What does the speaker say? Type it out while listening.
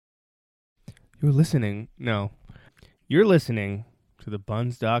You're listening to the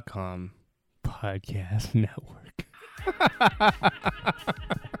Buns.com podcast network.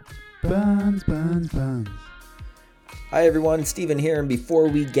 Buns. Hi everyone, Steven here, and before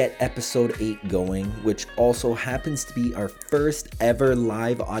we get episode 8 going, which also happens to be our first ever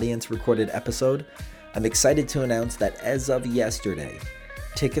live audience recorded episode, I'm excited to announce that as of yesterday,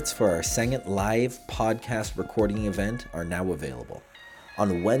 tickets for our second live podcast recording event are now available.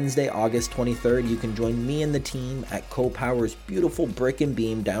 On Wednesday, August 23rd, you can join me and the team at CoPower's beautiful Brick and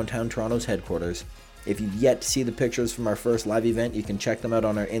Beam downtown Toronto's headquarters. If you've yet to see the pictures from our first live event, you can check them out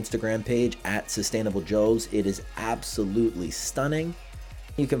on our Instagram page at Sustainable Joes. It is absolutely stunning.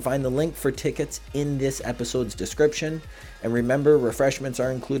 You can find the link for tickets in this episode's description. And remember, refreshments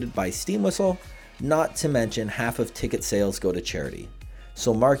are included by Steam Whistle, not to mention half of ticket sales go to charity.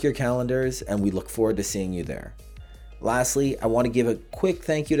 So mark your calendars, and we look forward to seeing you there. Lastly, I want to give a quick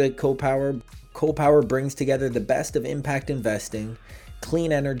thank you to CoPower. CoPower brings together the best of impact investing,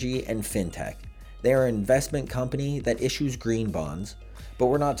 clean energy, and fintech. They are an investment company that issues green bonds, but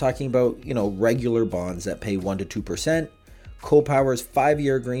we're not talking about, regular bonds that pay 1% to 2%. CoPower's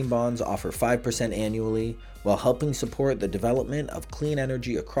 5-year green bonds offer 5% annually while helping support the development of clean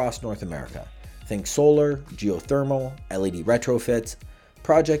energy across North America. Think solar, geothermal, LED retrofits,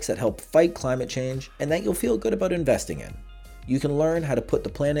 projects that help fight climate change and that you'll feel good about investing in. You can learn how to put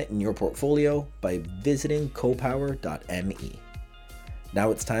the planet in your portfolio by visiting copower.me. Now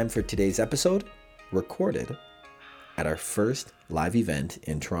it's time for today's episode, recorded at our first live event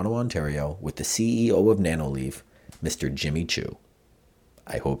in Toronto, Ontario with the CEO of Nanoleaf, Mr. Gimmy Chu.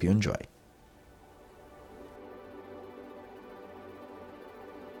 I hope you enjoy.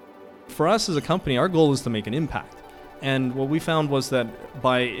 For us as a company, our goal is to make an impact. And what we found was that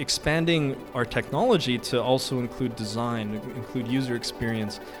by expanding our technology to also include design, include user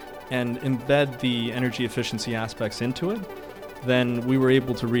experience, and embed the energy efficiency aspects into it, then we were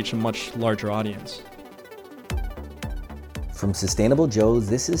able to reach a much larger audience. From Sustainable Joes,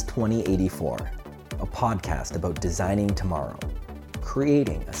 this is 2084, a podcast about designing tomorrow,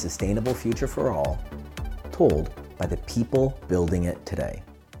 creating a sustainable future for all, told by the people building it today.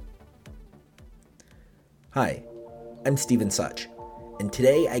 Hi, I'm Steven Such, and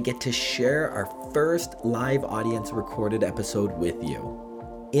today I get to share our first live audience recorded episode with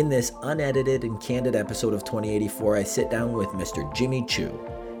you. In this unedited and candid episode of 2084, I sit down with Mr. Gimmy Chu,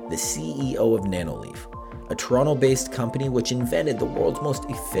 the CEO of Nanoleaf, a Toronto-based company which invented the world's most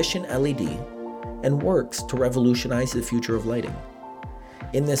efficient LED and works to revolutionize the future of lighting.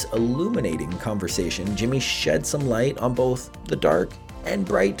 In this illuminating conversation, Gimmy sheds some light on both the dark and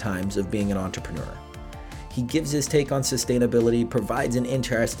bright times of being an entrepreneur. He gives his take on sustainability, provides an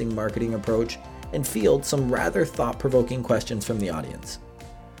interesting marketing approach, and fields some rather thought-provoking questions from the audience.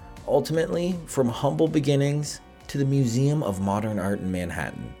 Ultimately, from humble beginnings to the Museum of Modern Art in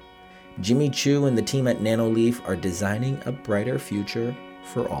Manhattan, Gimmy Chu and the team at Nanoleaf are designing a brighter future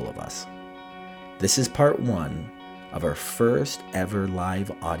for all of us. This is part 1 of our first ever live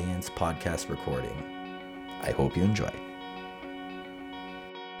audience podcast recording. I hope you enjoy.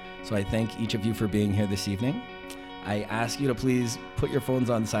 So I thank each of you for being here this evening. I ask you to please put your phones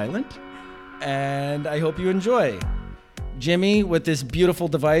on silent, and I hope you enjoy. Gimmy, with this beautiful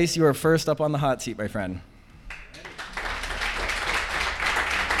device, you are first up on the hot seat, my friend.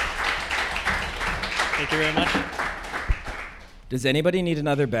 Thank you very much. Does anybody need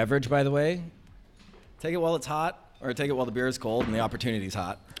another beverage, by the way? Take it while it's hot, or take it while the beer is cold and the opportunity's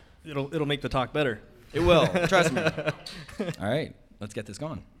hot. It'll make the talk better. It will, trust me. All right, let's get this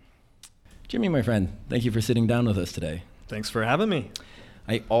going. Gimmy, my friend, thank you for sitting down with us today. Thanks for having me.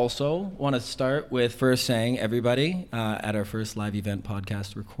 I also want to start with first saying, everybody, at our first live event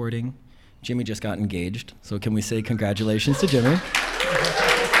podcast recording, Gimmy just got engaged. So can we say congratulations to Gimmy?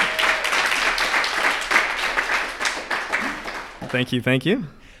 Thank you.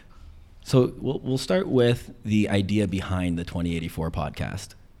 So we'll start with the idea behind the 2084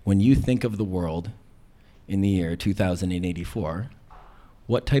 podcast. When you think of the world in the year 2084,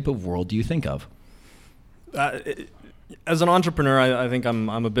 what type of world do you think of? As an entrepreneur, I think I'm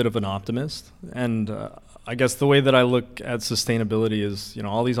a bit of an optimist, and I guess the way that I look at sustainability is,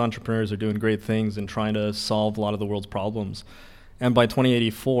 all these entrepreneurs are doing great things and trying to solve a lot of the world's problems, and by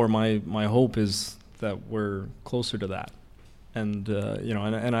 2084, my hope is that we're closer to that, and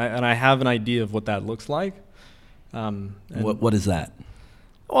I have an idea of what that looks like. What is that?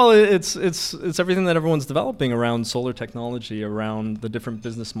 Well, it's everything that everyone's developing around solar technology, around the different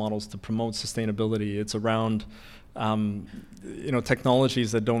business models to promote sustainability. It's around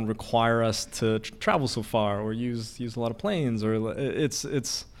technologies that don't require us to travel so far or use a lot of planes. Or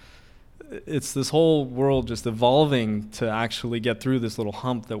it's it's this whole world just evolving to actually get through this little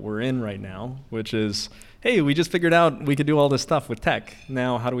hump that we're in right now, which is, hey, we just figured out we could do all this stuff with tech.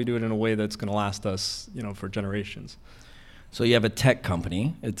 Now, how do we do it in a way that's going to last us, for generations? So you have a tech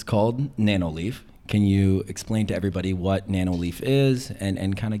company. It's called Nanoleaf. Can you explain to everybody what Nanoleaf is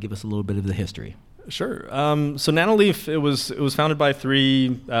and kind of give us a little bit of the history? Sure. So Nanoleaf, it was founded by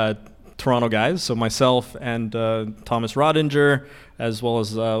three Toronto guys. So myself and Thomas Rodinger, as well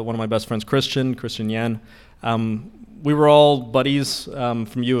as one of my best friends, Christian Yan. We were all buddies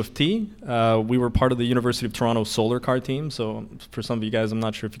from U of T. We were part of the University of Toronto solar car team. So for some of you guys, I'm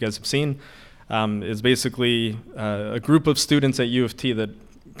not sure if you guys have seen, it's basically a group of students at U of T that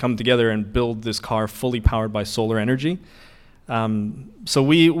come together and build this car fully powered by solar energy. So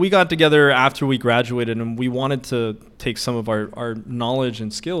we got together after we graduated, and we wanted to take some of our knowledge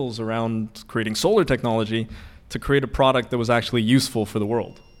and skills around creating solar technology to create a product that was actually useful for the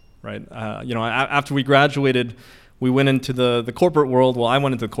world, right? After we graduated, we went into the corporate world. Well, I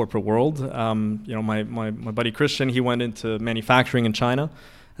went into the corporate world. My buddy Christian, he went into manufacturing in China.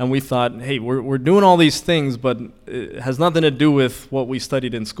 And we thought, hey, we're doing all these things, but it has nothing to do with what we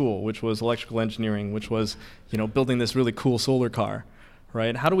studied in school, which was electrical engineering, which was, building this really cool solar car,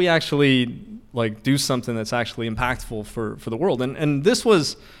 right? How do we actually do something that's actually impactful for the world? And this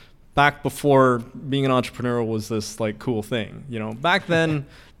was back before being an entrepreneur was this cool thing. Back then,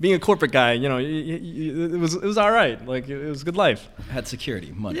 being a corporate guy, it was all right. It was a good life. Had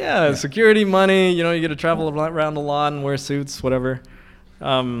security, money. Yeah, security, money. You get to travel around a lot and wear suits, whatever.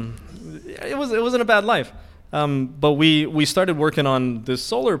 It wasn't a bad life, but we started working on this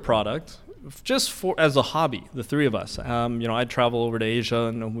solar product just as a hobby, the three of us. I'd travel over to Asia,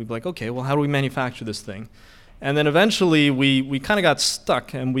 and we'd be like, okay, well, how do we manufacture this thing? And then eventually we kind of got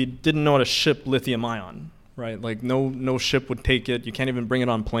stuck, and we didn't know how to ship lithium ion, right? No ship would take it. You can't even bring it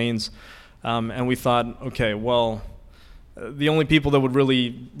on planes. And we thought, okay, well, the only people that would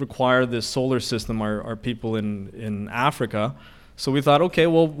really require this solar system are people in Africa. So we thought, okay,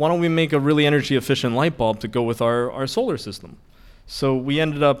 well, why don't we make a really energy efficient light bulb to go with our solar system? So we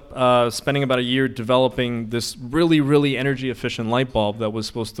ended up spending about a year developing this really, really energy efficient light bulb that was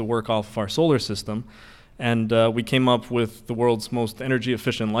supposed to work off of our solar system. And we came up with the world's most energy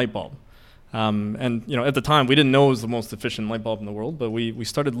efficient light bulb. At the time, we didn't know it was the most efficient light bulb in the world, but we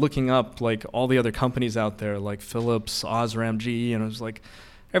started looking up all the other companies out there, like Philips, Osram, GE, and it was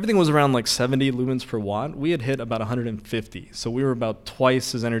everything was around 70 lumens per watt. We had hit about 150, so we were about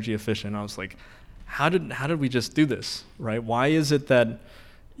twice as energy efficient. I was like, how did we just do this, right? Why is it that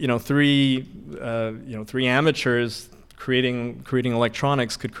three amateurs creating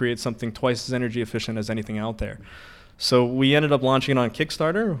electronics could create something twice as energy efficient as anything out there? So we ended up launching it on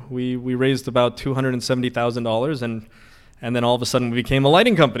Kickstarter. We raised about $270,000, and then all of a sudden we became a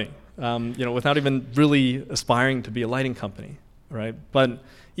lighting company, without even really aspiring to be a lighting company, right? But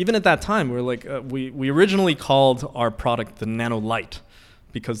even at that time, we originally called our product the Nano Light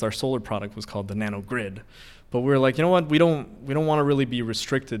because our solar product was called the Nano Grid. But we were like, you know what? We don't want to really be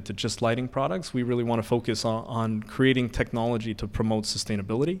restricted to just lighting products. We really want to focus on creating technology to promote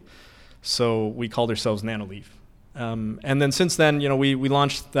sustainability. So we called ourselves Nanoleaf. And then since then, we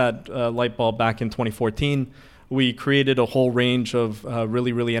launched that light bulb back in 2014. We created a whole range of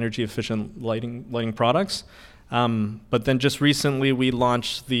really, really energy efficient lighting products. But then just recently we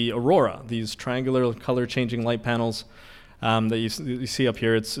launched the Aurora, these triangular color changing light panels that you see up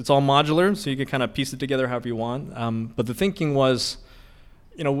here. It's all modular, so you can kind of piece it together however you want. But the thinking was,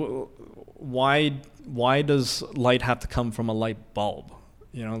 why does light have to come from a light bulb?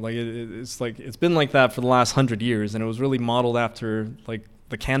 It's been like that for the last 100 years, and it was really modeled after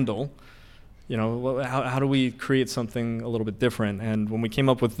the candle. How do we create something a little bit different? And when we came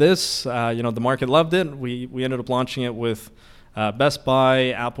up with this, the market loved it. We ended up launching it with Best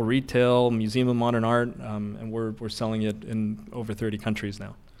Buy, Apple Retail, Museum of Modern Art, and we're selling it in over 30 countries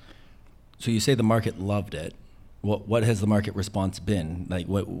now. So you say the market loved it. What has the market response been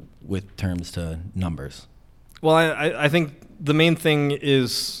what with terms to numbers? Well, I think the main thing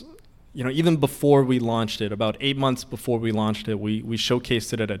is, even before we launched it, about 8 months before we launched it, we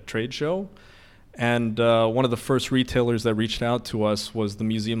showcased it at a trade show. And one of the first retailers that reached out to us was the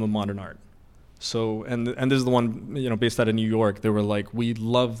Museum of Modern Art. So, and this is the one, based out of New York. They were like, we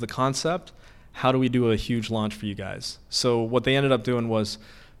love the concept. How do we do a huge launch for you guys? So what they ended up doing was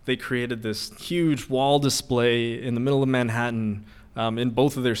they created this huge wall display in the middle of Manhattan, in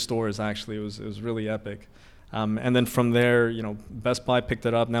both of their stores, actually. It was really epic. And then from there, Best Buy picked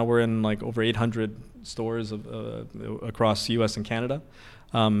it up. Now we're in over 800 stores across the U.S. and Canada.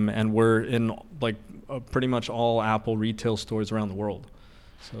 And we're in pretty much all Apple retail stores around the world.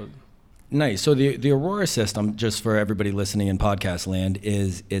 So Nice. So the Aurora system, just for everybody listening in podcast land,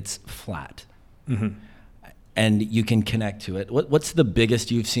 it's flat. Mm-hmm. And you can connect to it. What's the biggest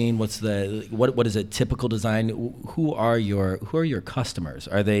you've seen? What is a typical design? Who are your customers?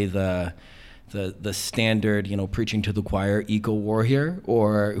 Are they the standard, preaching to the choir eco warrior,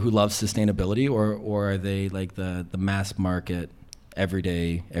 or who loves sustainability, or are they like the mass market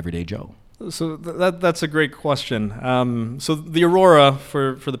everyday Joe? So that's a great question. So the Aurora,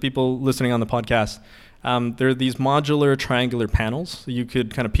 for the people listening on the podcast, they're these modular triangular panels. So you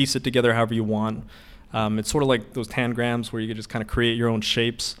could kind of piece it together however you want. It's sort of like those tangrams where you could just kind of create your own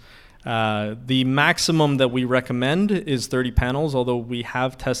shapes. The maximum that we recommend is 30 panels, although we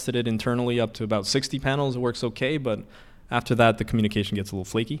have tested it internally up to about 60 panels. It works okay, but after that, the communication gets a little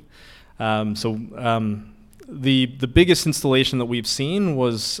flaky. The biggest installation that we've seen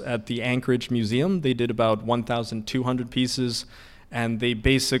was at the Anchorage Museum. They did about 1,200 pieces, and they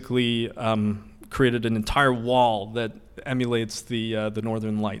basically created an entire wall that emulates the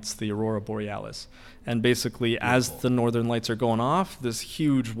Northern Lights, the Aurora Borealis. And basically, as the Northern Lights are going off, this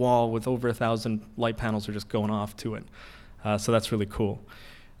huge wall with over 1,000 light panels are just going off to it. So that's really cool.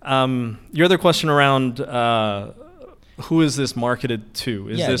 Your other question around who is this marketed to?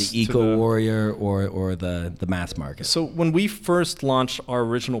 Is this the eco warrior or the mass market? So when we first launched our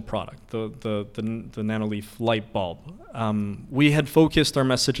original product, the Nanoleaf light bulb, we had focused our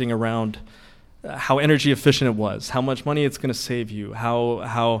messaging around how energy efficient it was, how much money it's going to save you,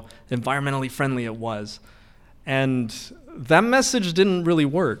 how environmentally friendly it was. And that message didn't really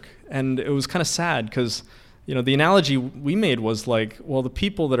work. And it was kind of sad because, the analogy we made was like, well, the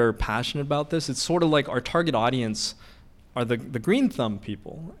people that are passionate about this, it's sort of like our target audience are the green thumb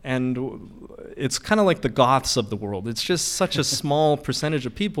people. And it's kind of like the goths of the world. It's just such a small percentage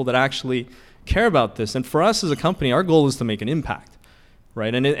of people that actually care about this. And for us as a company, our goal is to make an impact,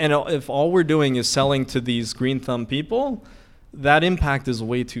 right? And if all we're doing is selling to these green thumb people, that impact is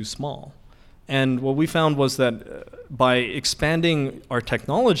way too small. And what we found was that by expanding our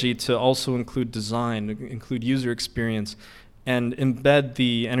technology to also include design, include user experience, and embed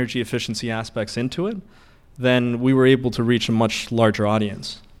the energy efficiency aspects into it, then we were able to reach a much larger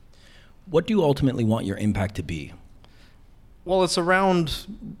audience. What do you ultimately want your impact to be? Well, it's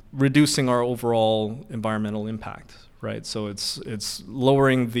around reducing our overall environmental impact, right? So it's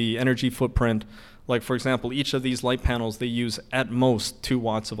lowering the energy footprint. Like, for example, each of these light panels, they use at most 2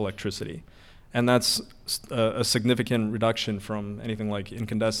 watts of electricity. And that's a significant reduction from anything like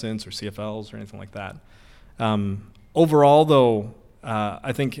incandescents or CFLs or anything like that. Overall, though,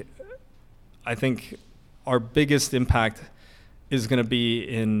 I think our biggest impact is going to be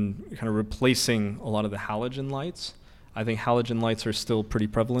in kind of replacing a lot of the halogen lights. I think halogen lights are still pretty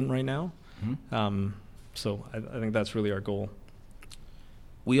prevalent right now. Mm-hmm. So I think that's really our goal.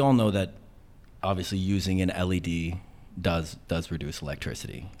 We all know that obviously using an LED does reduce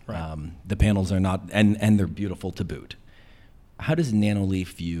electricity. Right. The panels are not, and they're beautiful to boot. How does Nanoleaf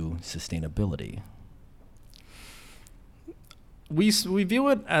view sustainability? We view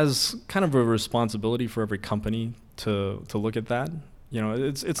it as kind of a responsibility for every company to look at that.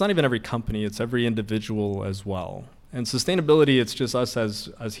 It's not even every company, it's every individual as well. And sustainability, it's just us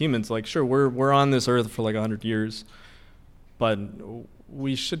as humans. Like, sure, we're on this earth for like 100 years, but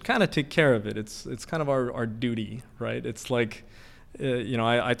we should kind of take care of it. It's kind of our duty, right? It's like,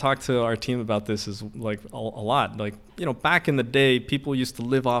 I talk to our team about this as like a lot. Like, back in the day, people used to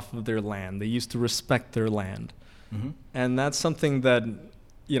live off of their land. They used to respect their land. Mm-hmm. And that's something that,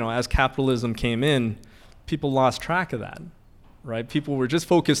 as capitalism came in, people lost track of that, right? People were just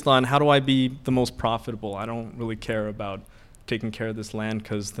focused on, how do I be the most profitable? I don't really care about taking care of this land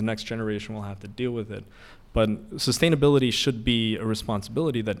because the next generation will have to deal with it. But sustainability should be a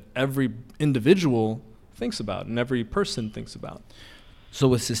responsibility that every individual thinks about and every person thinks about. So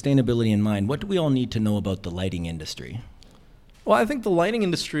with sustainability in mind, what do we all need to know about the lighting industry? Well, I think the lighting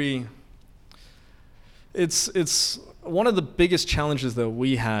industry, it's one of the biggest challenges that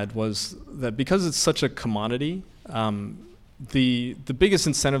we had was that because it's such a commodity, the biggest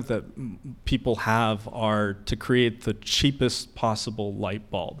incentive that people have are to create the cheapest possible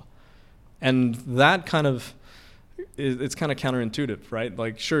light bulb. And that it's kind of counterintuitive, right?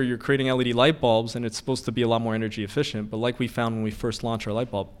 Like, sure, you're creating LED light bulbs and it's supposed to be a lot more energy efficient, but like we found when we first launched our light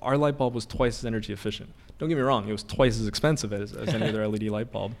bulb was twice as energy efficient. Don't get me wrong, it was twice as expensive as any other LED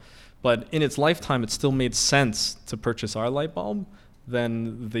light bulb. But in its lifetime, it still made sense to purchase our light bulb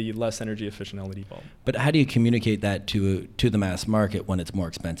than the less energy efficient LED bulb. But how do you communicate that to the mass market when it's more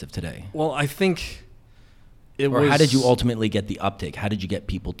expensive today? Well, I think how did you ultimately get the uptake? How did you get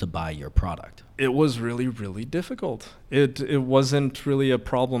people to buy your product? It was really, really difficult. It wasn't really a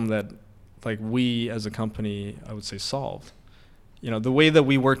problem that like we as a company, I would say, solved. The way that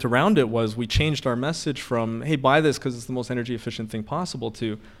we worked around it was we changed our message from, hey, buy this because it's the most energy efficient thing possible,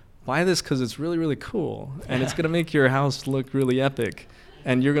 to buy this because it's really, really cool and it's going to make your house look really epic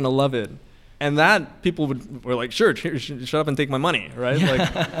and you're going to love it. And that people were like, sure, shut up and take my money, right?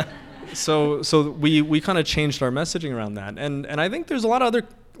 Like, so we kind of changed our messaging around that. And I think there's a lot of other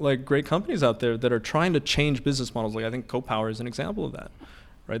like great companies out there that are trying to change business models. Like I think CoPower is an example of that,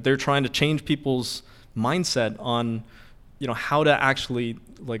 right? They're trying to change people's mindset on how to actually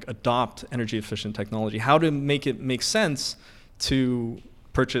like adopt energy efficient technology, how to make it make sense to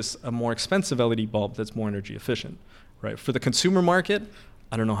purchase a more expensive LED bulb that's more energy efficient, right? For the consumer market,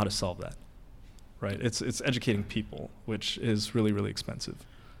 I don't know how to solve that, right? It's educating people, which is really, really expensive.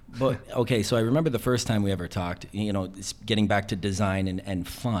 But okay, so I remember the first time we ever talked, getting back to design and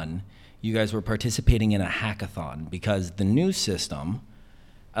fun, you guys were participating in a hackathon because the new system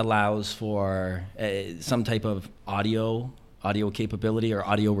allows for some type of audio capability or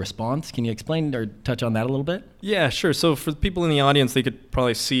audio response. Can you explain or touch on that a little bit? Yeah, sure. So for the people in the audience, they could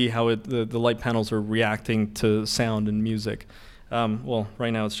probably see how the light panels are reacting to sound and music. Well,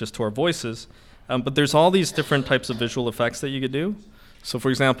 right now it's just to our voices, but there's all these different types of visual effects that you could do. So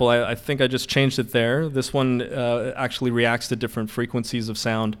for example, I think I just changed it there. This one actually reacts to different frequencies of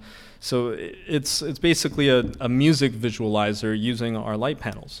sound. So it's basically a music visualizer using our light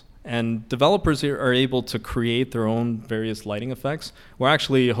panels. And developers are able to create their own various lighting effects. We're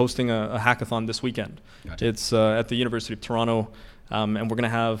actually hosting a hackathon this weekend. Gotcha. It's at the University of Toronto, and we're going to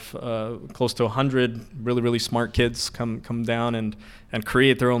have close to 100 really, really smart kids come down and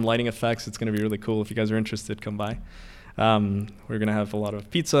create their own lighting effects. It's going to be really cool. If you guys are interested, come by. We're going to have a lot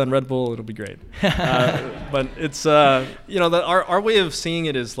of pizza and Red Bull. It'll be great. But it's, our way of seeing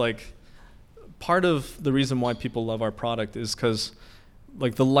it is like part of the reason why people love our product is because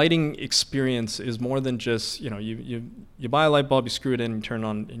like the lighting experience is more than just, you buy a light bulb, you screw it in, you turn it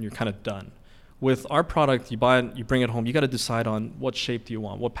on, and you're kind of done. With our product, you buy it, you bring it home, you got to decide on what shape do you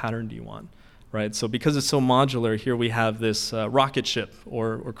want, what pattern do you want, right? So because it's so modular, here we have this rocket ship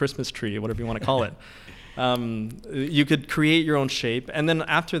or Christmas tree, whatever you want to call it. You could create your own shape, and then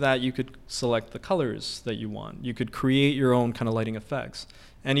after that, you could select the colors that you want. You could create your own kind of lighting effects.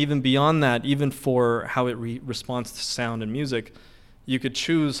 And even beyond that, even for how it responds to sound and music, you could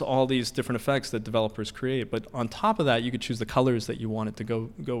choose all these different effects that developers create. But on top of that, you could choose the colors that you want it to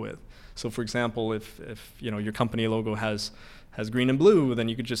go with. So for example, if your company logo has green and blue, then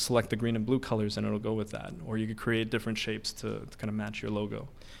you could just select the green and blue colors and it'll go with that. Or you could create different shapes to kind of match your logo,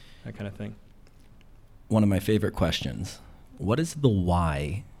 that kind of thing. One of my favorite questions. What is the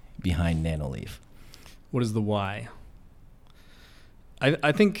why behind Nanoleaf? What is the why?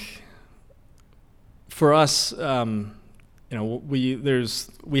 I think for us, we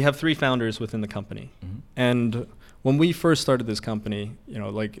have 3 founders within the company. Mm-hmm. And when we first started this company,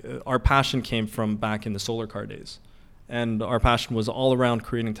 our passion came from back in the solar car days. And our passion was all around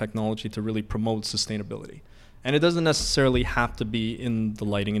creating technology to really promote sustainability. And it doesn't necessarily have to be in the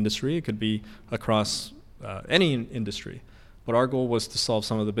lighting industry. It could be across any industry. But our goal was to solve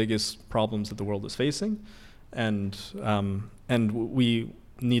some of the biggest problems that the world is facing. And we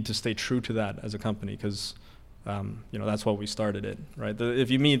need to stay true to that as a company because that's why we started it, right?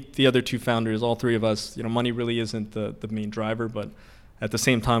 If you meet the other 2 founders, all 3 of us, money really isn't the main driver, but at the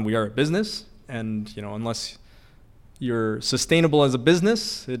same time, we are a business, and unless you're sustainable as a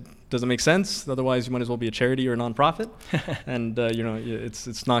business, it doesn't make sense. Otherwise, you might as well be a charity or a nonprofit, and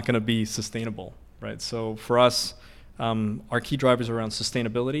it's not going to be sustainable, right? So for us, our key drivers are around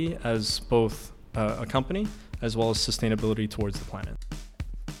sustainability as both a company as well as sustainability towards the planet.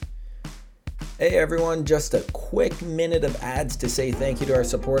 Hey everyone, just a quick minute of ads to say thank you to our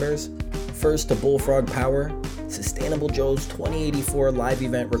supporters. First to Bullfrog Power. Sustainable Joe's 2084 live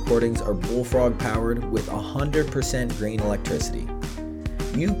event recordings are Bullfrog powered with 100% green electricity.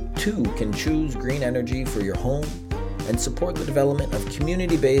 You too can choose green energy for your home and support the development of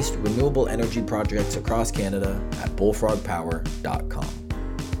community-based renewable energy projects across Canada at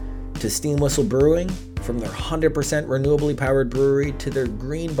bullfrogpower.com. To Steam Whistle Brewing, from their 100% renewably powered brewery to their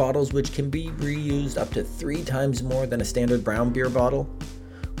green bottles, which can be reused up to 3 times more than a standard brown beer bottle.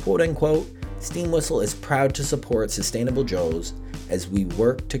 Quote unquote, Steam Whistle is proud to support Sustainable Joe's as we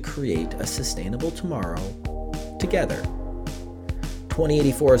work to create a sustainable tomorrow together.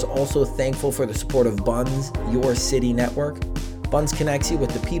 2084 is also thankful for the support of Buns, your city network. Buns connects you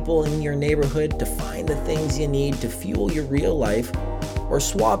with the people in your neighborhood to find the things you need to fuel your real life or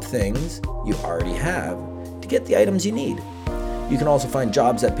swap things you already have to get the items you need. You can also find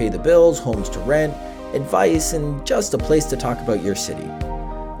jobs that pay the bills, homes to rent, advice, and just a place to talk about your city.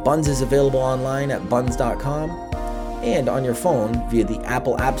 Buns is available online at buns.com and on your phone via the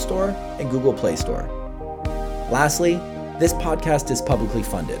Apple App Store and Google Play Store. Lastly, this podcast is publicly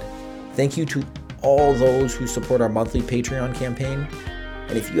funded. Thank you to all those who support our monthly Patreon campaign.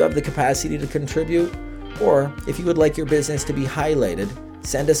 And if you have the capacity to contribute, or if you would like your business to be highlighted,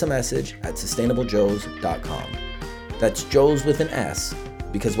 send us a message at sustainablejoes.com. That's Joes with an S,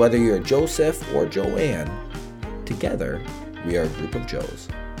 because whether you're Joseph or Joanne, together we are a group of Joes.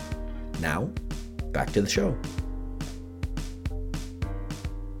 Now, back to the show.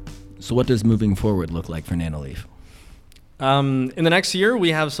 So what does moving forward look like for Nanoleaf? In the next year, we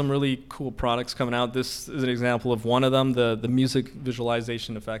have some really cool products coming out. This is an example of one of them, the music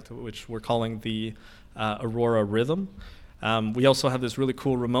visualization effect, which we're calling the Aurora Rhythm. We also have this really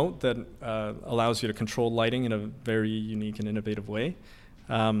cool remote that allows you to control lighting in a very unique and innovative way.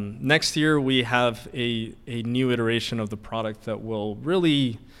 Next year, we have a new iteration of the product that will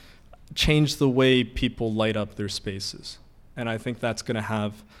really change the way people light up their spaces. And I think that's going to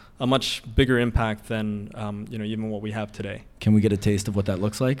have a much bigger impact than even what we have today. Can we get a taste of what that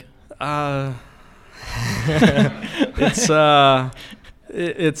looks like?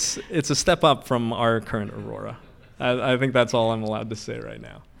 It's a step up from our current Aurora. I think that's all I'm allowed to say right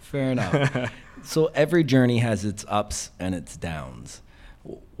now. Fair enough. So every journey has its ups and its downs.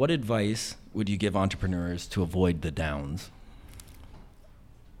 What advice would you give entrepreneurs to avoid the downs?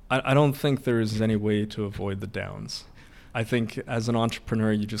 I don't think there is any way to avoid the downs. I think as an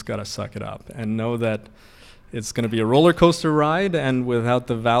entrepreneur, you just got to suck it up and know that it's going to be a roller coaster ride, and without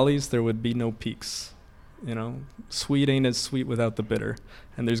the valleys, there would be no peaks. You know, sweet ain't as sweet without the bitter,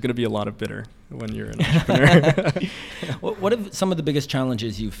 and there's going to be a lot of bitter when you're an entrepreneur. What have some of the biggest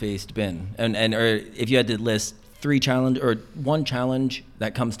challenges you've faced been? And or if you had to list one challenge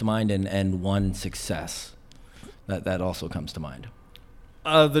that comes to mind and one success that also comes to mind.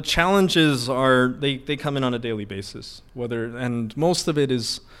 The challenges are they come in on a daily basis. And most of it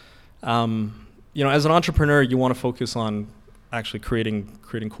is, as an entrepreneur, you want to focus on actually creating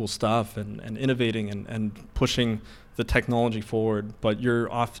cool stuff and innovating and pushing the technology forward. But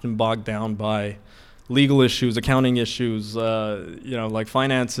you're often bogged down by legal issues, accounting issues, like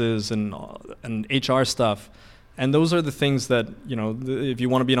finances and HR stuff. And those are the things that, if you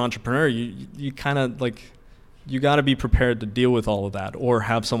want to be an entrepreneur, you kind of you got to be prepared to deal with all of that, or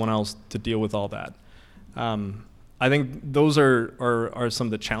have someone else to deal with all that. I think those are some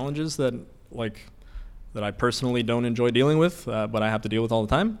of the challenges that I personally don't enjoy dealing with, but I have to deal with all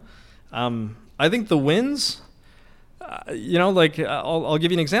the time. I think the wins, I'll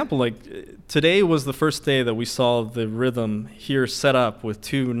give you an example. Today was the first day that we saw the rhythm here set up with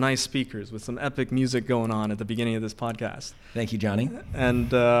two nice speakers with some epic music going on at the beginning of this podcast. Thank you, Johnny.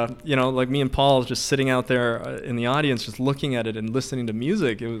 And, me and Paul just sitting out there in the audience, just looking at it and listening to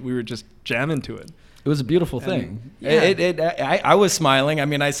music. We were just jamming to it. It was a beautiful thing. Yeah. I was smiling. I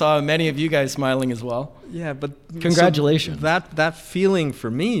mean, I saw many of you guys smiling as well. Yeah, but congratulations. So that feeling for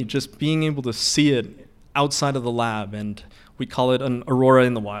me, just being able to see it outside of the lab, and we call it an aurora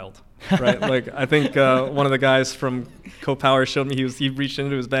in the wild, right? I think one of the guys from CoPower showed me, he reached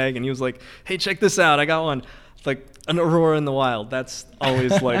into his bag and he was like, "Hey, check this out, I got one." An aurora in the wild. That's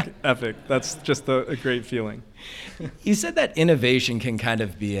always epic. That's just a great feeling. You said that innovation can kind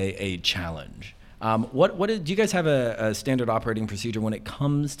of be a challenge. Do you guys have a standard operating procedure when it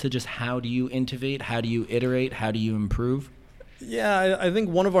comes to just how do you innovate, how do you iterate, how do you improve? Yeah, I think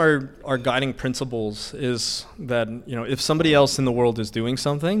one of our guiding principles is that if somebody else in the world is doing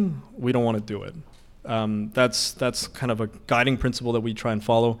something, we don't want to do it. That's kind of a guiding principle that we try and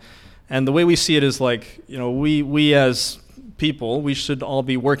follow. And the way we see it is we as people, we should all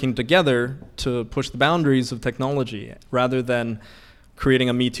be working together to push the boundaries of technology rather than creating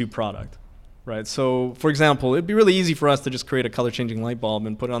a Me Too product. Right. So, for example, it'd be really easy for us to just create a color-changing light bulb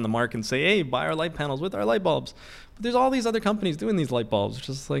and put it on the market and say, "Hey, buy our light panels with our light bulbs." But there's all these other companies doing these light bulbs.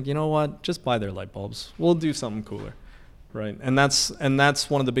 Just you know what? Just buy their light bulbs. We'll do something cooler, right? And that's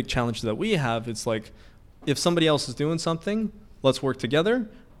one of the big challenges that we have. It's if somebody else is doing something, let's work together.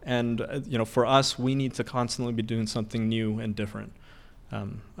 And for us, we need to constantly be doing something new and different.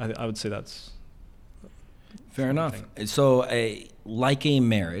 I would say that's fair enough. So, like a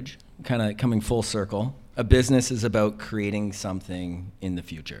marriage, kind of coming full circle, a business is about creating something in the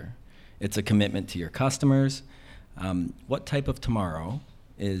future. It's a commitment to your customers. What type of tomorrow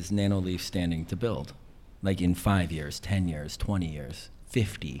is Nanoleaf standing to build? In 5 years, 10 years, 20 years,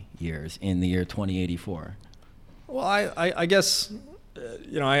 50 years, in the year 2084? Well, I guess,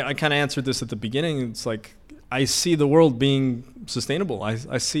 I kind of answered this at the beginning. It's I see the world being sustainable.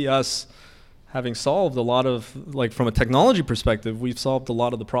 I see us having solved a lot of, like from a technology perspective, we've solved a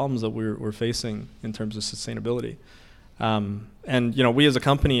lot of the problems that we're facing in terms of sustainability. And we as a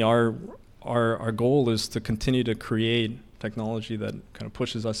company, our goal is to continue to create technology that kind of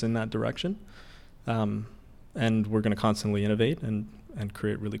pushes us in that direction. And we're going to constantly innovate and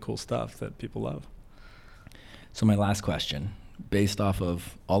create really cool stuff that people love. So my last question, based off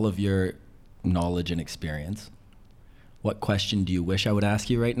of all of your knowledge and experience, what question do you wish I would ask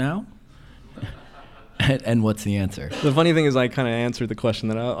you right now? And what's the answer? The funny thing is I kind of answered the question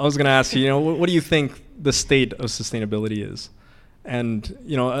that I was going to ask you. What do you think the state of sustainability is? And,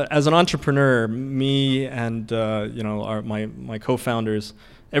 as an entrepreneur, me and, my co-founders,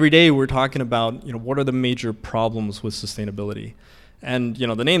 every day we're talking about, what are the major problems with sustainability? And,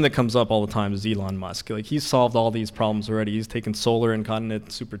 the name that comes up all the time is Elon Musk. Like, he's solved all these problems already. He's taken solar and gotten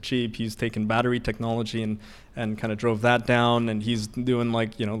it super cheap. He's taken battery technology and kind of drove that down. And he's doing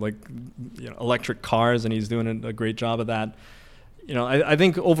electric cars, and he's doing a great job of that. I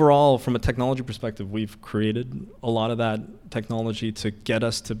think overall, from a technology perspective, we've created a lot of that technology to get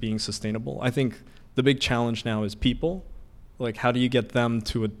us to being sustainable. I think the big challenge now is people. Like, how do you get them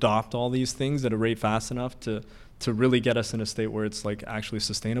to adopt all these things at a rate fast enough to really get us in a state where it's like actually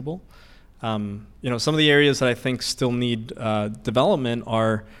sustainable? Some of the areas that I think still need development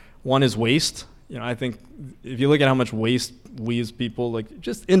are, one is waste. I think if you look at how much waste we as people, like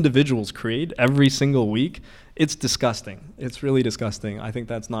just individuals, create every single week, it's disgusting. It's really disgusting. I think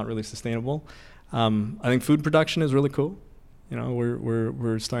that's not really sustainable. I think food production is really cool.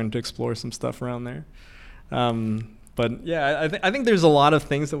 We're starting to explore some stuff around there. But yeah, I think there's a lot of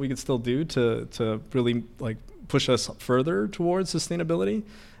things that we could still do to really like push us further towards sustainability,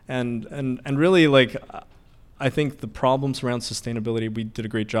 and really like I think the problems around sustainability, we did a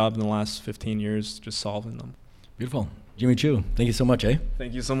great job in the last 15 years just solving them. Beautiful. Jimmy Chu, thank you so much, eh?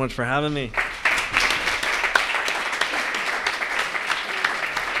 Thank you so much for having me.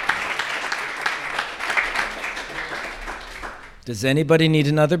 Does anybody need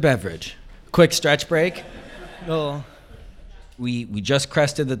another beverage? Quick stretch break. No. We just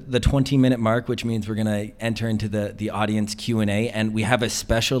crested the 20-minute mark, which means we're going to enter into the audience Q&A, and we have a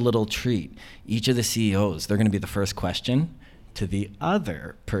special little treat. Each of the CEOs, they're going to be the first question to the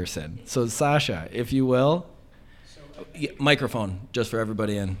other person. So Sasha, if you will, microphone just for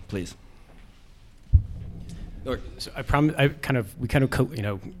everybody in, please. So we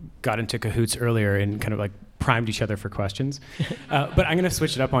got into cahoots earlier and kind of like primed each other for questions, but I'm going to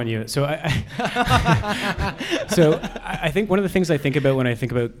switch it up on you. So I think one of the things I think about when I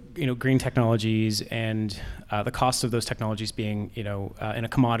think about green technologies and the cost of those technologies being in a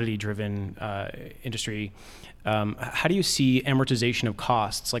commodity-driven industry, how do you see amortization of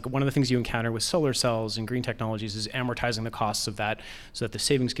costs? Like, one of the things you encounter with solar cells and green technologies is amortizing the costs of that so that the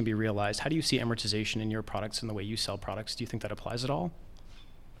savings can be realized. How do you see amortization in your products and the way you sell products? Do you think that applies at all?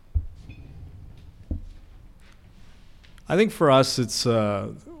 I think for us, it's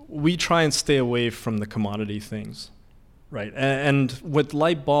we try and stay away from the commodity things, right? And with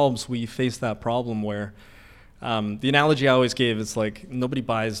light bulbs, we face that problem where the analogy I always gave is like nobody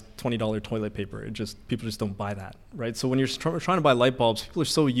buys $20 toilet paper. People just don't buy that, right? So when you're trying to buy light bulbs, people are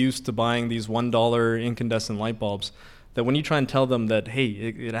so used to buying these $1 incandescent light bulbs that when you try and tell them that, hey,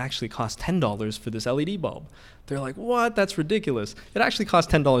 it actually costs $10 for this LED bulb, they're like, what? That's ridiculous. It actually costs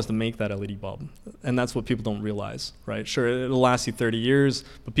 $10 to make that LED bulb. And that's what people don't realize, right? Sure, it'll last you 30 years,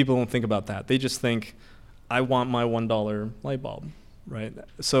 but people don't think about that. They just think, I want my $1 light bulb, right?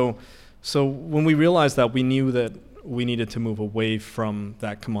 So when we realized that, we knew that we needed to move away from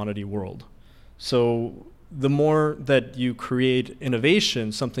that commodity world. So the more that you create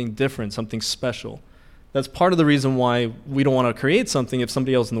innovation, something different, something special, that's part of the reason why we don't want to create something if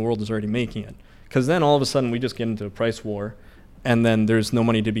somebody else in the world is already making it. Because then all of a sudden we just get into a price war, and then there's no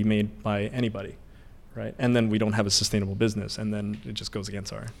money to be made by anybody, right? And then we don't have a sustainable business, and then it just goes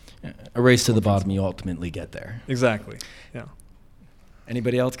against our... A race to the bottom, you ultimately get there. Exactly, yeah.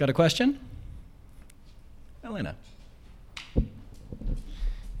 Anybody else got a question? Elena.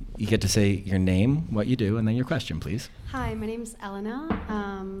 You get to say your name, what you do, and then your question, please. Hi, my name's Elena.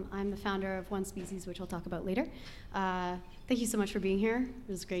 I'm the founder of One Species, which I'll talk about later. Thank you so much for being here.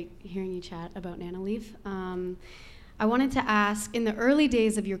 It was great hearing you chat about Nanoleaf. I wanted to ask, in the early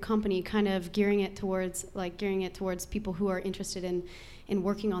days of your company, kind of gearing it towards people who are interested in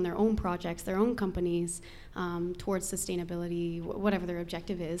working on their own projects, their own companies, towards sustainability, whatever their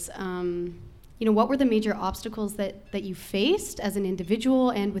objective is. What were the major obstacles that you faced as an individual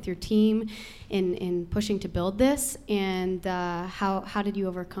and with your team in pushing to build this, and how did you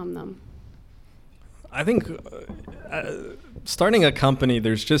overcome them? I think starting a company,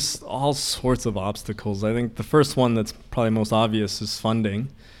 there's just all sorts of obstacles. I think the first one that's probably most obvious is funding.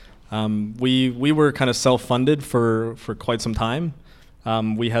 We were kind of self-funded for quite some time.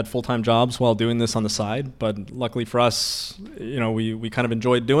 We had full-time jobs while doing this on the side, but luckily for us, we kind of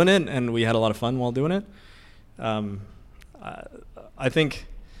enjoyed doing it, and we had a lot of fun while doing it. I think,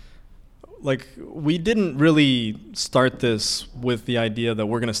 we didn't really start this with the idea that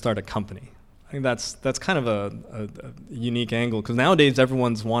we're going to start a company. I think that's kind of a unique angle, because nowadays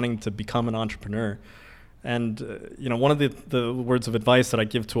everyone's wanting to become an entrepreneur. And one of the words of advice that I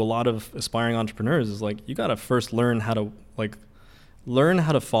give to a lot of aspiring entrepreneurs is you got to first learn how to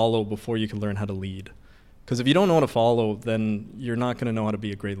follow before you can learn how to lead. Because if you don't know how to follow, then you're not going to know how to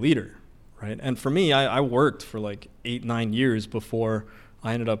be a great leader, right? And for me, I worked for 8-9 years before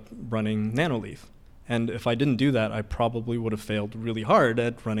I ended up running Nanoleaf. And if I didn't do that, I probably would have failed really hard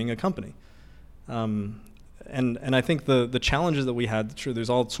at running a company. And I think the challenges that we had, sure, there's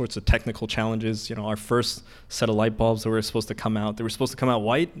all sorts of technical challenges. Our first set of light bulbs that were supposed to come out,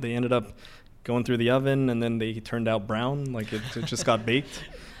 white. They ended up going through the oven, and then they turned out brown, it just got baked.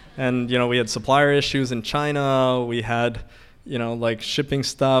 And we had supplier issues in China. We had shipping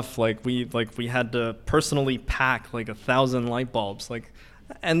stuff. We had to personally pack 1,000 light bulbs,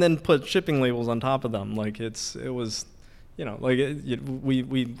 and then put shipping labels on top of them. We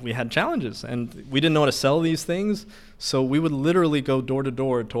had challenges, and we didn't know how to sell these things, so we would literally go door to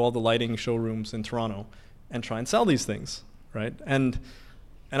door to all the lighting showrooms in Toronto and try and sell these things, right? And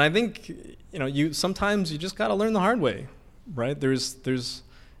I think sometimes you just got to learn the hard way, right?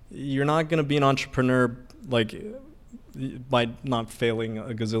 You're not going to be an entrepreneur by not failing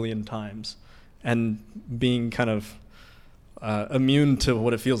a gazillion times and being kind of immune to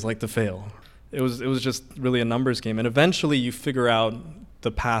what it feels like to fail. It was just really a numbers game, and eventually you figure out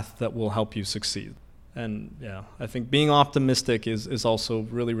the path that will help you succeed. And yeah, I think being optimistic is also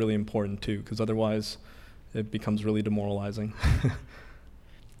really, really important too, because otherwise it becomes really demoralizing.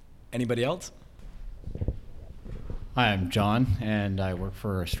 Anybody else? Hi, I'm John, and I work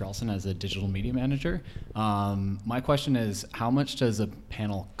for Strelson as a digital media manager. My question is, how much does a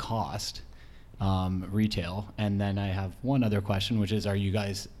panel cost retail? And then I have one other question, which is, are you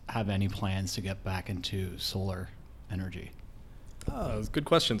guys have any plans to get back into solar energy? Good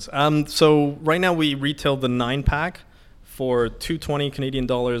questions. So right now we retail the 9-pack for $220 Canadian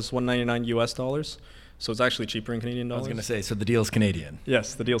dollars, $199 US dollars. So it's actually cheaper in Canadian dollars. I was going to say, so the deal's Canadian.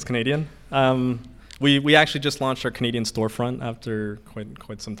 Yes, the deal's Canadian. We actually just launched our Canadian storefront after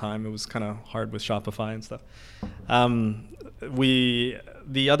quite some time. It was kind of hard with Shopify and stuff.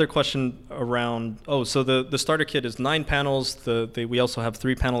 The other question around, so the starter kit is 9 panels. We also have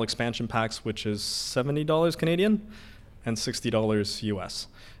 3-panel expansion packs, which is $70 Canadian and $60 US.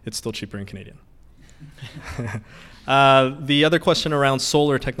 It's still cheaper in Canadian. The other question around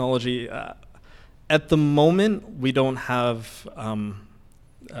solar technology, at the moment we don't have a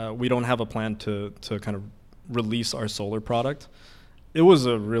plan to kind of release our solar product. It was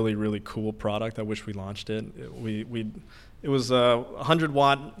a really, really cool product. I wish we launched it. It was a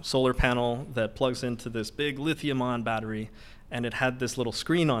 100-watt solar panel that plugs into this big lithium-ion battery, and it had this little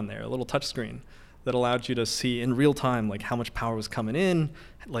screen on there, a little touch screen, that allowed you to see in real time how much power was coming in,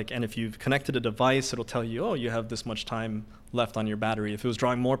 and if you've connected a device, it'll tell you, you have this much time left on your battery. If it was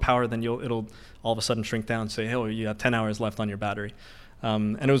drawing more power, then it'll all of a sudden shrink down and say, you have 10 hours left on your battery.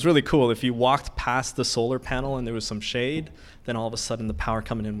 And it was really cool. If you walked past the solar panel and there was some shade, then all of a sudden the power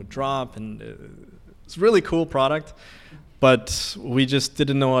coming in would drop, and it's a really cool product. But we just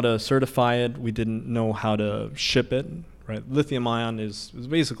didn't know how to certify it. We didn't know how to ship it, right? Lithium ion is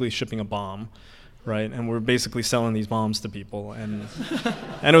basically shipping a bomb, right? And we're basically selling these bombs to people. And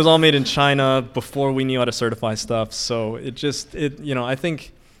it was all made in China before we knew how to certify stuff. So I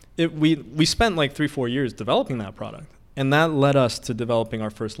think we spent 3-4 years developing that product. And that led us to developing our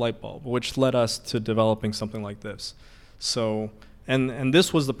first light bulb, which led us to developing something like this. So, and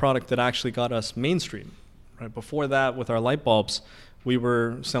this was the product that actually got us mainstream. Right? Before that, with our light bulbs, we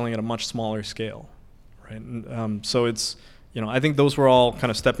were selling at a much smaller scale. Right? And, so it's, I think those were all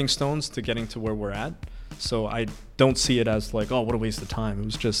kind of stepping stones to getting to where we're at. So I don't see it as what a waste of time. It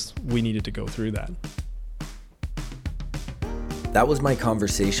was just, we needed to go through that. That was my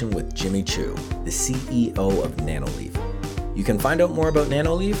conversation with Gimmy Chu, the CEO of Nanoleaf. You can find out more about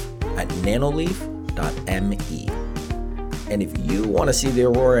Nanoleaf at nanoleaf.me. And if you want to see the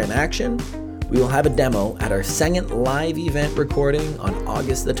Aurora in action, we will have a demo at our second live event recording on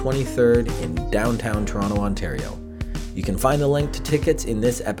August the 23rd in downtown Toronto, Ontario. You can find the link to tickets in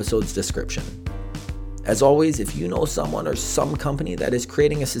this episode's description. As always, if you know someone or some company that is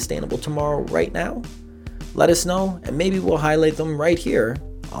creating a sustainable tomorrow right now, Let us know, and maybe we'll highlight them right here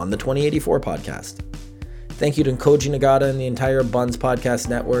on the 2084 podcast. Thank you to Koji Nagata and the entire Buns Podcast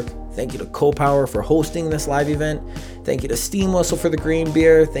Network. Thank you to CoPower for hosting this live event. Thank you to Steam Whistle for the green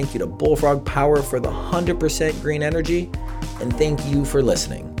beer. Thank you to Bullfrog Power for the 100% green energy. And thank you for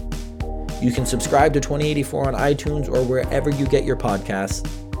listening. You can subscribe to 2084 on iTunes or wherever you get your podcasts.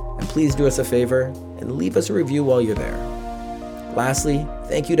 And please do us a favor and leave us a review while you're there. Lastly,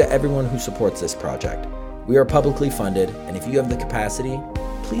 thank you to everyone who supports this project. We are publicly funded, and if you have the capacity,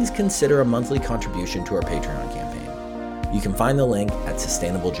 please consider a monthly contribution to our Patreon campaign. You can find the link at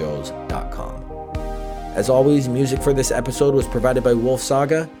sustainablejoes.com. As always, music for this episode was provided by Wolf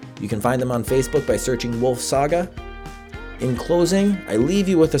Saga. You can find them on Facebook by searching Wolf Saga. In closing, I leave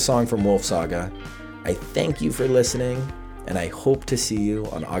you with a song from Wolf Saga. I thank you for listening, and I hope to see you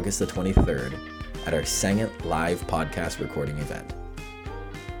on August the 23rd at our second live podcast recording event.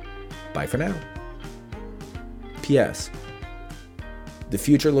 Bye for now. P.S. The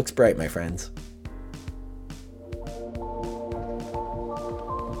future looks bright, my friends.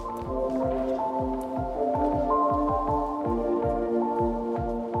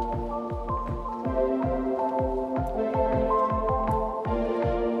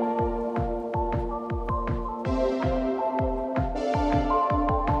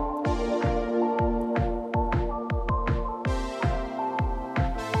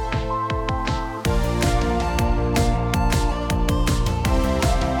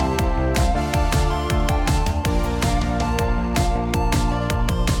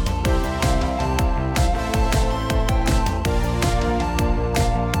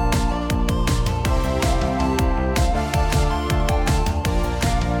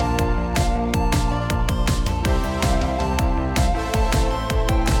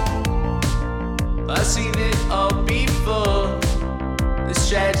 I've seen it all before, this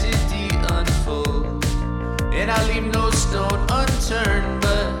tragedy unfold, and I leave no stone unturned,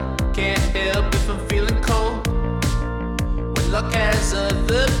 but can't help if I'm feeling cold. When luck has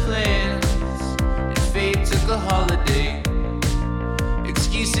other plans, and fate took a holiday,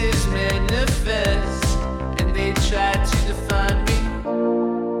 excuses manifest, and they try to define me.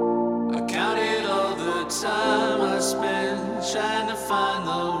 I counted all the time I spent trying to find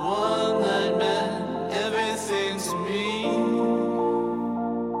the one that meant everything to me.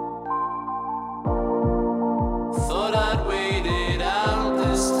 Thought I'd wait it out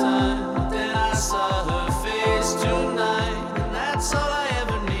this time, but then I saw her face tonight, and that's all I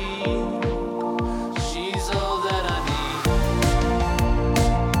ever need. She's all that I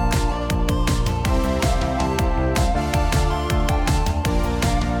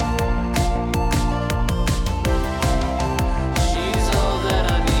She's all that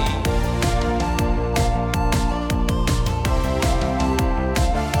I need.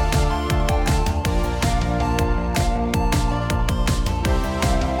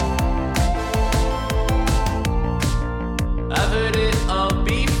 I've heard it all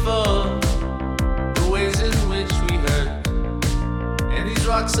before, the ways in which we hurt, and these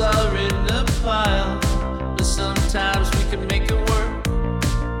rocks are in a pile, but sometimes we can make it work.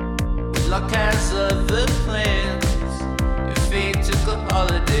 When luck has other plans, if fate took a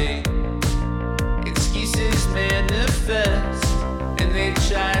holiday, excuses manifest, and they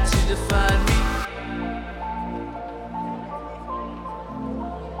try to define me.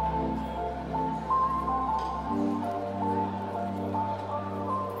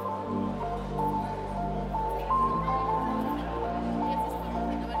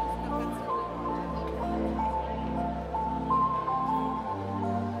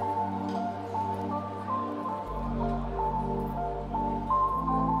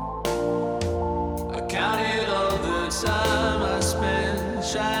 I counted all the time I spent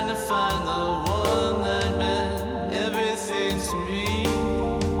trying to find the one that meant everything to me.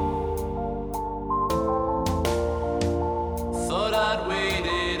 Thought I'd wait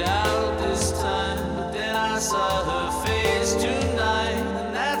it out this time, but then I saw her face tonight,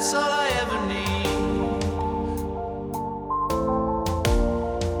 and that's all I ever need.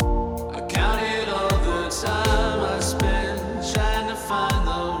 I counted all the time I spent trying to find